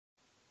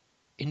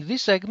In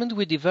this segment,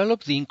 we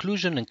develop the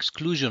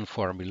inclusion-exclusion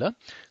formula,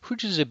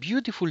 which is a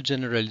beautiful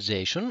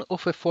generalization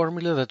of a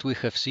formula that we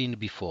have seen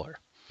before.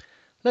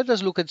 Let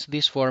us look at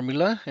this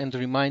formula and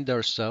remind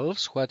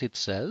ourselves what it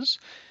says.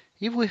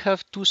 If we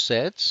have two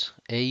sets,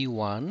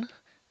 A1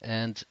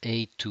 and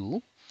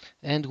A2,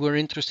 and we're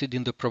interested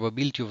in the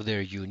probability of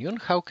their union,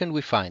 how can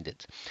we find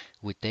it?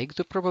 We take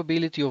the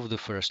probability of the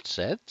first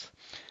set,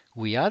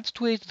 we add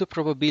to it the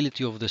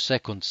probability of the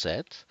second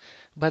set,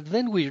 but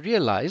then we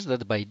realize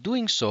that by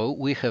doing so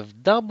we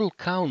have double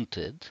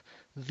counted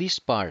this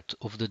part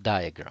of the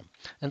diagram.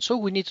 And so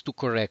we need to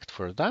correct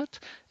for that,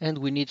 and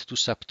we need to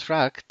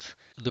subtract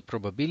the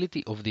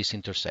probability of this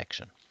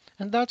intersection.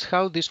 And that's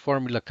how this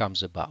formula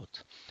comes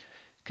about.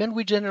 Can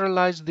we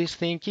generalize this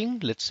thinking,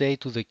 let's say,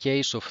 to the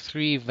case of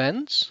three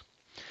events?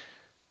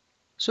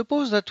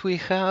 Suppose that we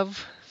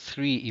have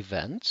three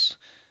events,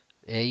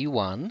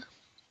 A1,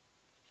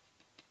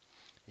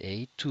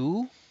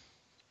 A2,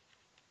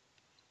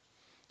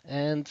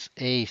 and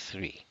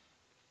A3.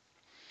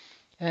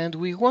 And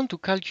we want to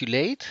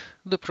calculate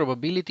the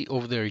probability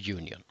of their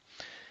union.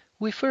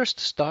 We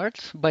first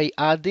start by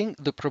adding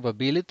the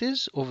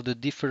probabilities of the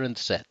different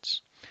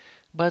sets.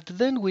 But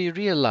then we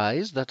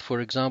realize that,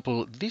 for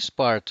example, this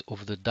part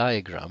of the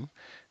diagram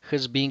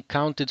has been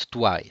counted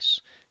twice.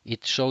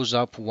 It shows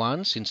up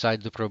once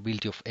inside the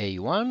probability of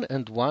A1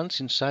 and once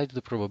inside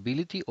the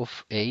probability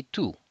of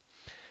A2.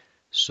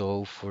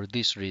 So for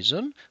this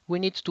reason, we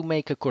need to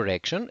make a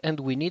correction and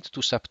we need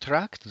to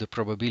subtract the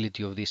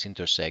probability of this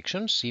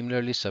intersection,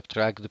 similarly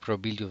subtract the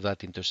probability of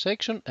that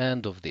intersection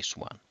and of this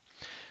one.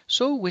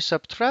 So we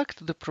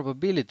subtract the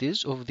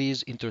probabilities of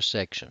these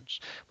intersections.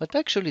 But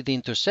actually the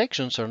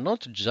intersections are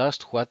not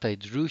just what I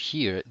drew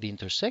here. The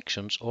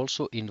intersections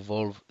also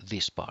involve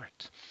this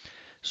part.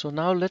 So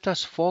now let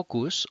us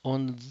focus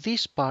on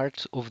this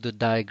part of the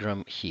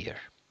diagram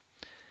here.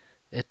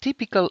 A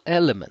typical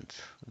element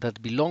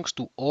that belongs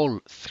to all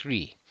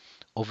three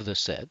of the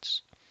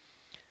sets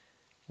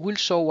will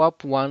show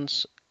up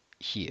once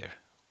here,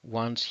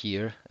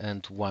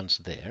 and once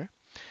there.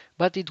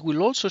 But it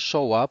will also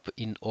show up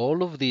in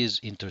all of these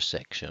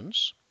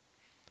intersections.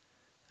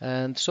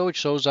 And so it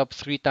shows up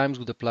 3 times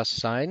with a plus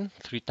sign,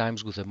 3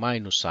 times with a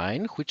minus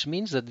sign, which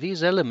means that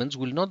these elements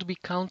will not be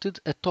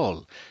counted at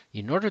all.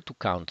 In order to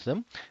count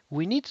them,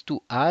 we need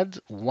to add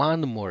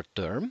one more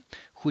term,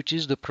 which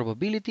is the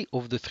probability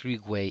of the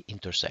three-way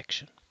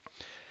intersection.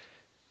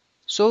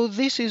 So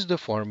this is the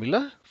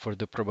formula for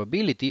the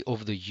probability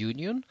of the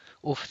union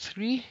of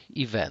three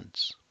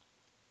events.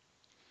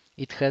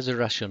 It has a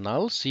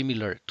rationale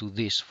similar to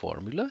this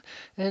formula,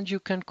 and you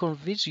can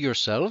convince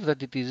yourself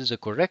that it is a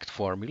correct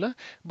formula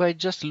by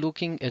just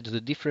looking at the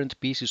different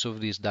pieces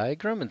of this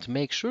diagram and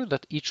make sure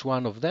that each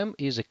one of them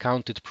is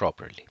accounted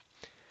properly.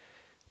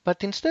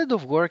 But instead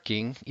of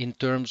working in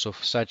terms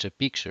of such a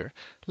picture,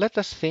 let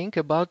us think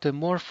about a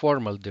more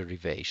formal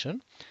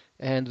derivation,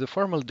 and the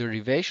formal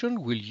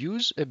derivation will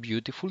use a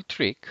beautiful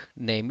trick,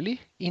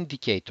 namely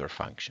indicator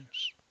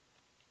functions.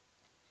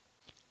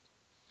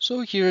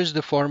 So here is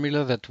the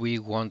formula that we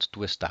want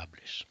to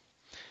establish.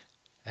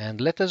 And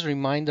let us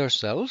remind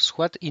ourselves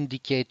what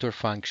indicator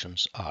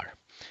functions are.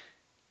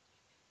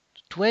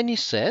 To any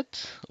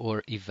set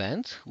or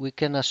event, we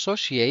can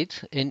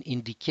associate an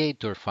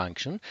indicator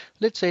function.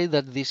 Let's say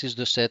that this is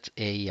the set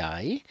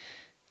AI.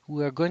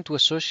 We are going to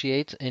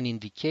associate an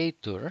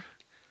indicator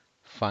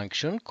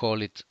function,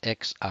 call it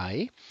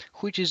xi,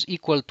 which is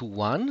equal to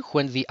 1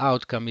 when the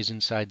outcome is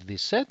inside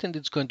this set, and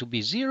it's going to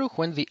be 0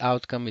 when the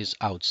outcome is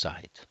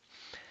outside.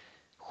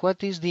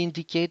 What is the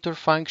indicator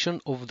function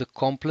of the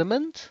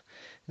complement?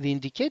 The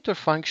indicator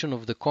function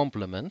of the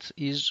complement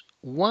is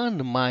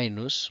 1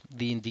 minus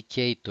the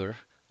indicator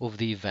of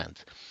the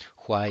event.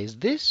 Why is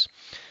this?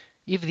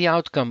 If the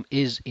outcome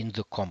is in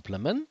the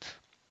complement,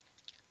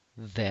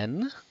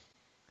 then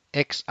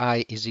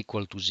xi is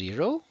equal to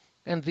 0,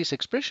 and this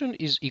expression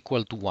is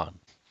equal to 1.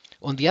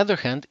 On the other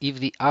hand, if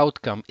the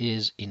outcome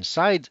is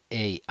inside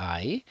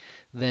AI,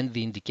 then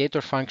the indicator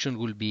function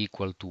will be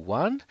equal to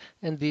 1,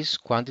 and this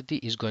quantity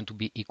is going to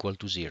be equal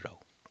to 0.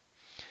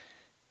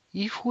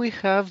 If we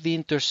have the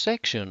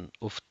intersection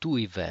of two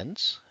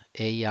events,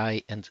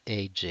 AI and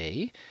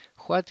AJ,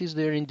 what is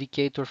their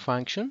indicator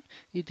function?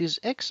 It is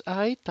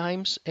xi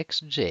times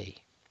xj.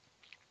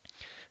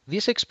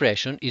 This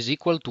expression is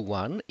equal to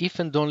 1 if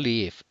and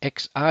only if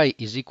xi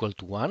is equal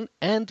to 1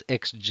 and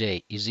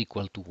xj is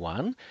equal to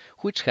 1,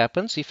 which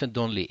happens if and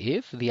only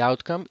if the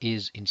outcome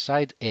is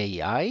inside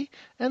AI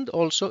and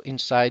also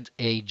inside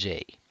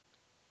AJ.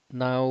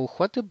 Now,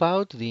 what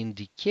about the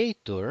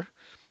indicator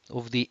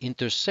of the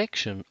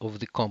intersection of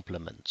the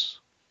complements?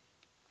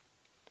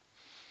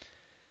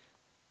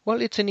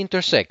 Well, it's an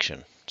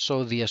intersection.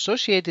 So the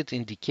associated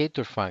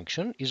indicator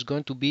function is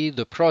going to be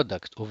the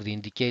product of the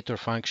indicator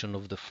function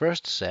of the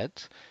first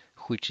set,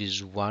 which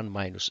is 1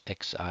 minus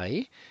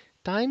xi,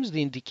 times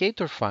the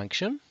indicator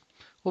function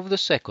of the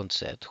second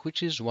set,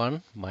 which is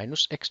 1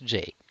 minus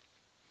xj.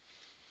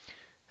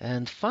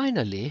 And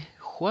finally,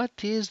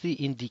 what is the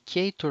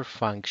indicator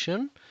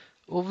function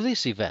of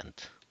this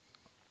event?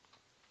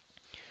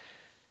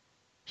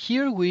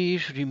 here we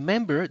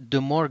remember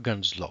De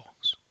Morgan's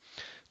laws.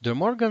 De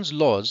Morgan's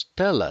laws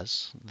tell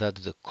us that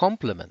the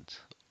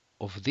complement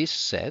of this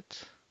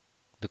set,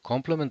 the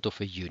complement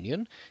of a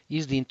union,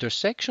 is the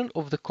intersection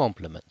of the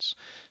complements.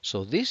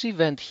 So this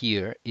event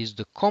here is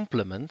the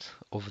complement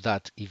of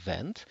that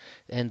event,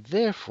 and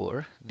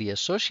therefore the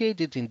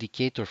associated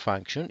indicator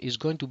function is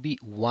going to be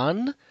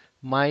 1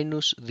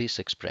 minus this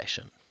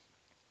expression.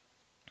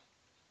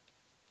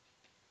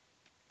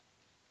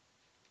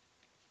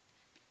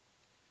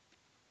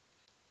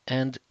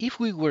 And if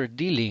we were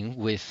dealing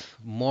with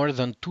more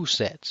than two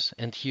sets,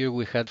 and here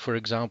we had, for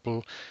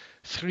example,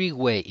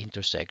 three-way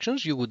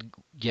intersections, you would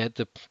get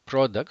the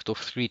product of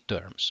three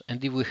terms.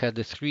 And if we had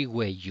a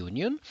three-way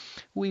union,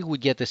 we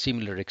would get a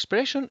similar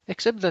expression,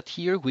 except that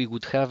here we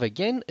would have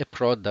again a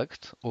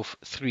product of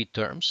three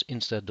terms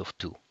instead of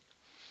two.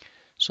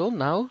 So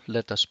now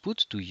let us put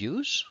to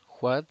use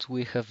what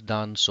we have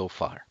done so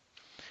far.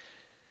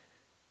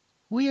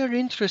 We are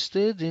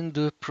interested in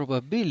the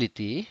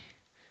probability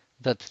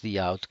that the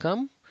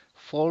outcome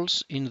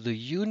falls in the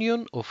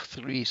union of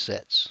three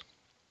sets.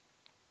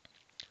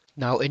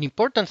 Now, an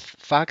important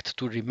fact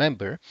to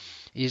remember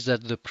is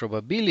that the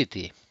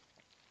probability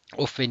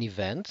of an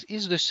event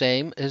is the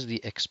same as the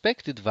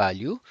expected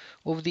value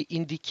of the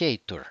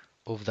indicator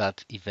of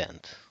that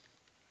event.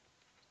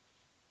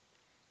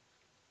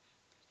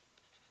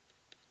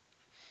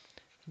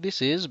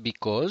 This is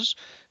because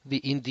the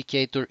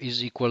indicator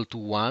is equal to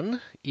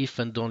 1 if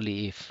and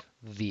only if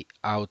the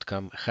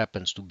outcome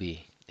happens to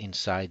be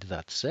inside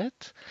that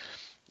set.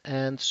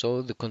 And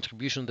so the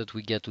contribution that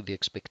we get to the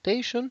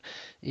expectation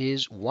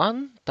is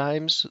 1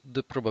 times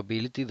the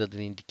probability that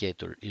the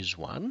indicator is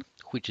 1,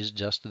 which is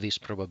just this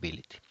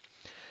probability.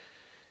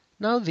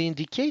 Now the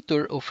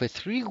indicator of a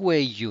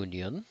three-way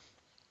union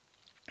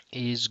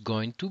is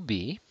going to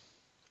be,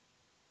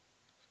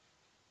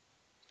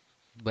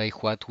 by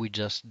what we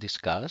just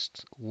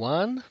discussed,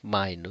 1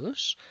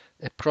 minus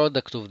a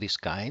product of this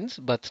kind,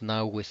 but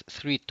now with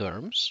three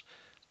terms,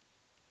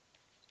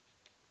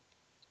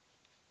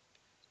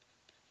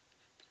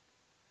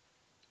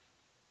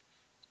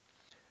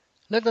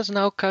 let us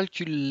now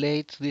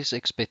calculate this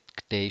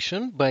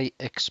expectation by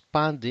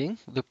expanding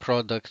the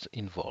product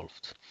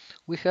involved.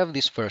 We have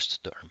this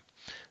first term.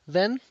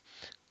 Then,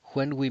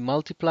 when we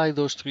multiply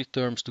those three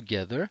terms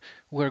together,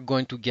 we're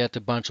going to get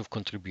a bunch of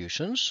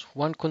contributions.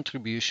 One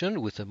contribution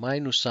with a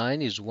minus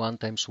sign is 1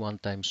 times 1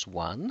 times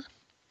 1.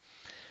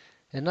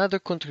 Another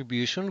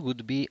contribution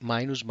would be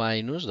minus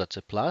minus, that's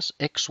a plus,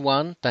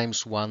 x1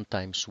 times 1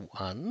 times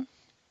 1.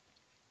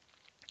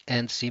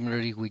 And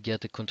similarly, we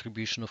get a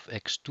contribution of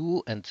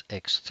x2 and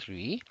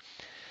x3.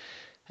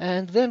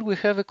 And then we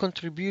have a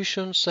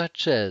contribution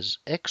such as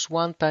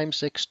x1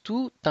 times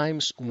x2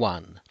 times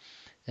 1.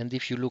 And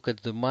if you look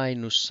at the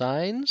minus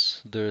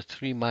signs, there are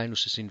three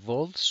minuses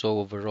involved, so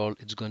overall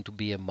it's going to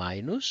be a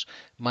minus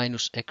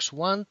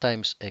x1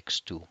 times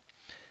x2.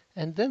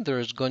 And then there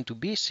is going to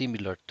be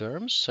similar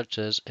terms such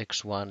as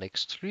x1,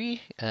 x3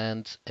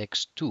 and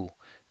x2,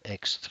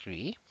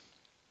 x3.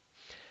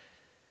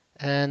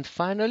 And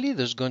finally,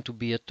 there's going to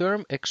be a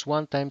term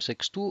x1 times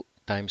x2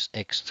 times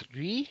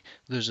x3.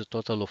 There's a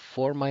total of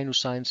 4 minus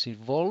signs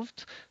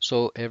involved,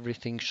 so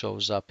everything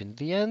shows up in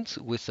the end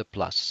with a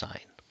plus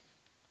sign.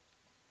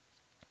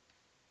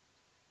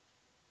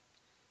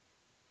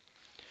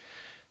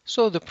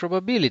 So the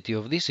probability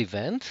of this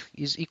event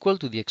is equal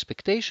to the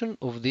expectation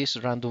of this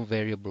random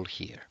variable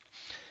here.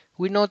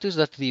 We notice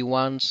that the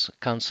ones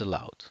cancel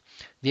out.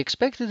 The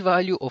expected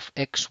value of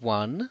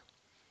x1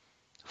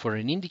 for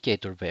an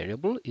indicator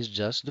variable is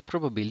just the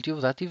probability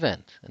of that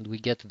event, and we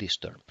get this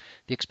term.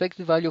 The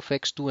expected value of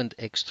x2 and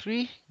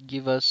x3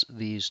 give us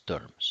these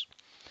terms.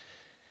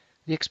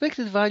 The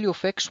expected value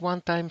of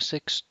x1 times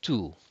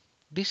x2,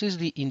 this is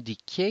the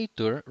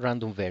indicator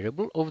random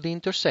variable of the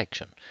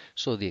intersection.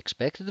 So the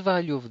expected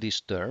value of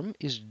this term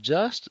is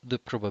just the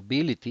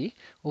probability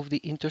of the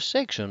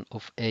intersection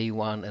of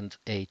a1 and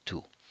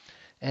a2.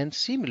 And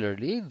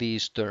similarly,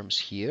 these terms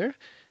here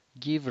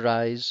give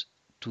rise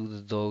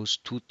to those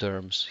two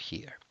terms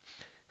here.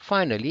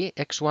 Finally,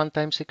 x1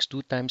 times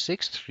x2 times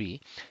x3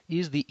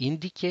 is the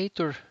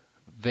indicator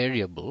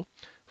variable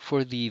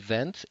for the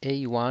event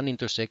a1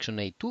 intersection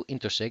a2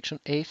 intersection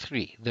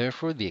a3.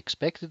 Therefore, the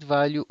expected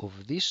value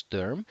of this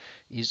term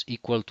is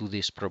equal to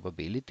this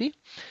probability,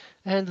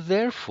 and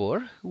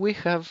therefore we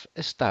have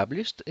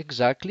established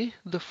exactly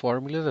the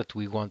formula that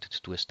we wanted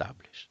to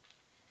establish.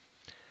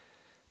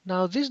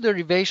 Now, this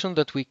derivation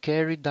that we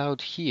carried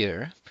out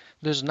here,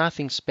 there's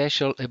nothing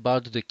special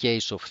about the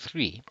case of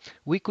 3.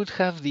 We could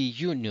have the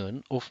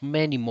union of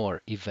many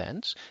more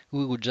events.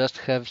 We would just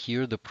have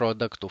here the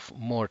product of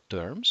more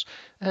terms,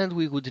 and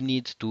we would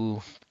need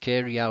to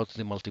carry out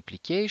the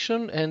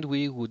multiplication, and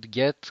we would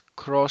get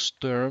cross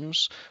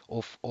terms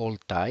of all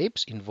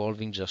types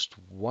involving just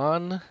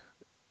one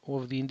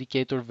of the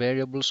indicator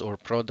variables, or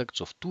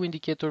products of two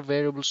indicator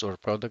variables, or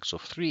products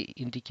of three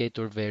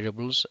indicator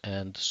variables,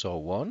 and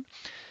so on.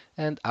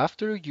 And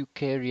after you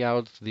carry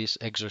out this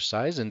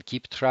exercise and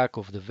keep track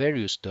of the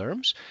various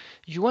terms,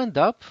 you end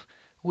up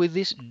with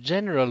this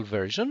general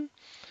version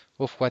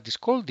of what is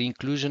called the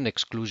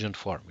inclusion-exclusion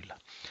formula.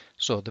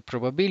 So the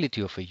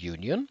probability of a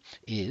union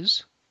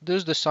is,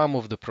 there's the sum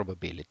of the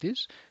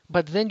probabilities,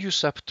 but then you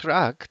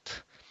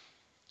subtract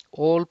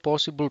all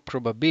possible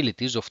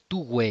probabilities of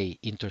two-way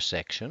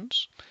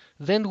intersections.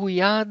 Then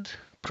we add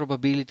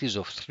probabilities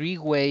of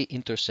three-way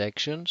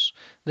intersections.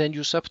 Then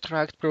you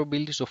subtract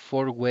probabilities of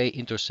four-way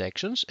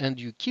intersections, and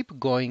you keep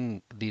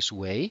going this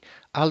way,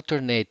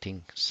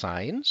 alternating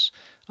signs,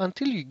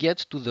 until you get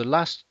to the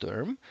last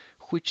term,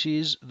 which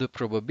is the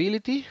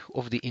probability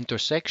of the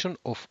intersection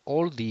of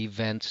all the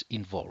events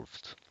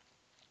involved.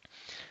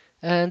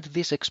 And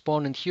this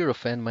exponent here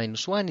of n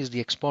minus 1 is the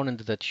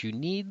exponent that you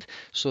need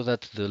so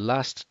that the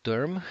last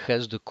term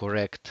has the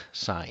correct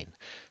sign.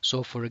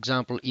 So for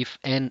example, if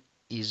n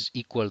is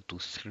equal to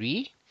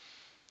 3,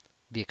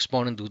 the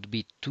exponent would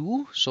be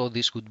 2, so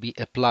this would be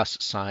a plus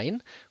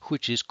sign,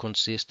 which is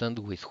consistent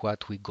with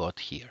what we got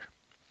here.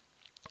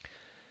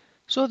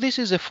 So this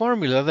is a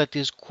formula that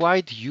is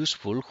quite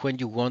useful when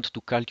you want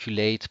to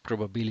calculate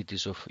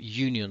probabilities of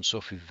unions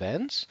of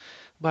events,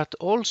 but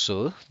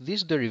also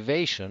this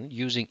derivation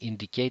using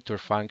indicator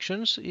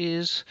functions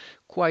is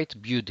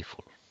quite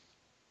beautiful.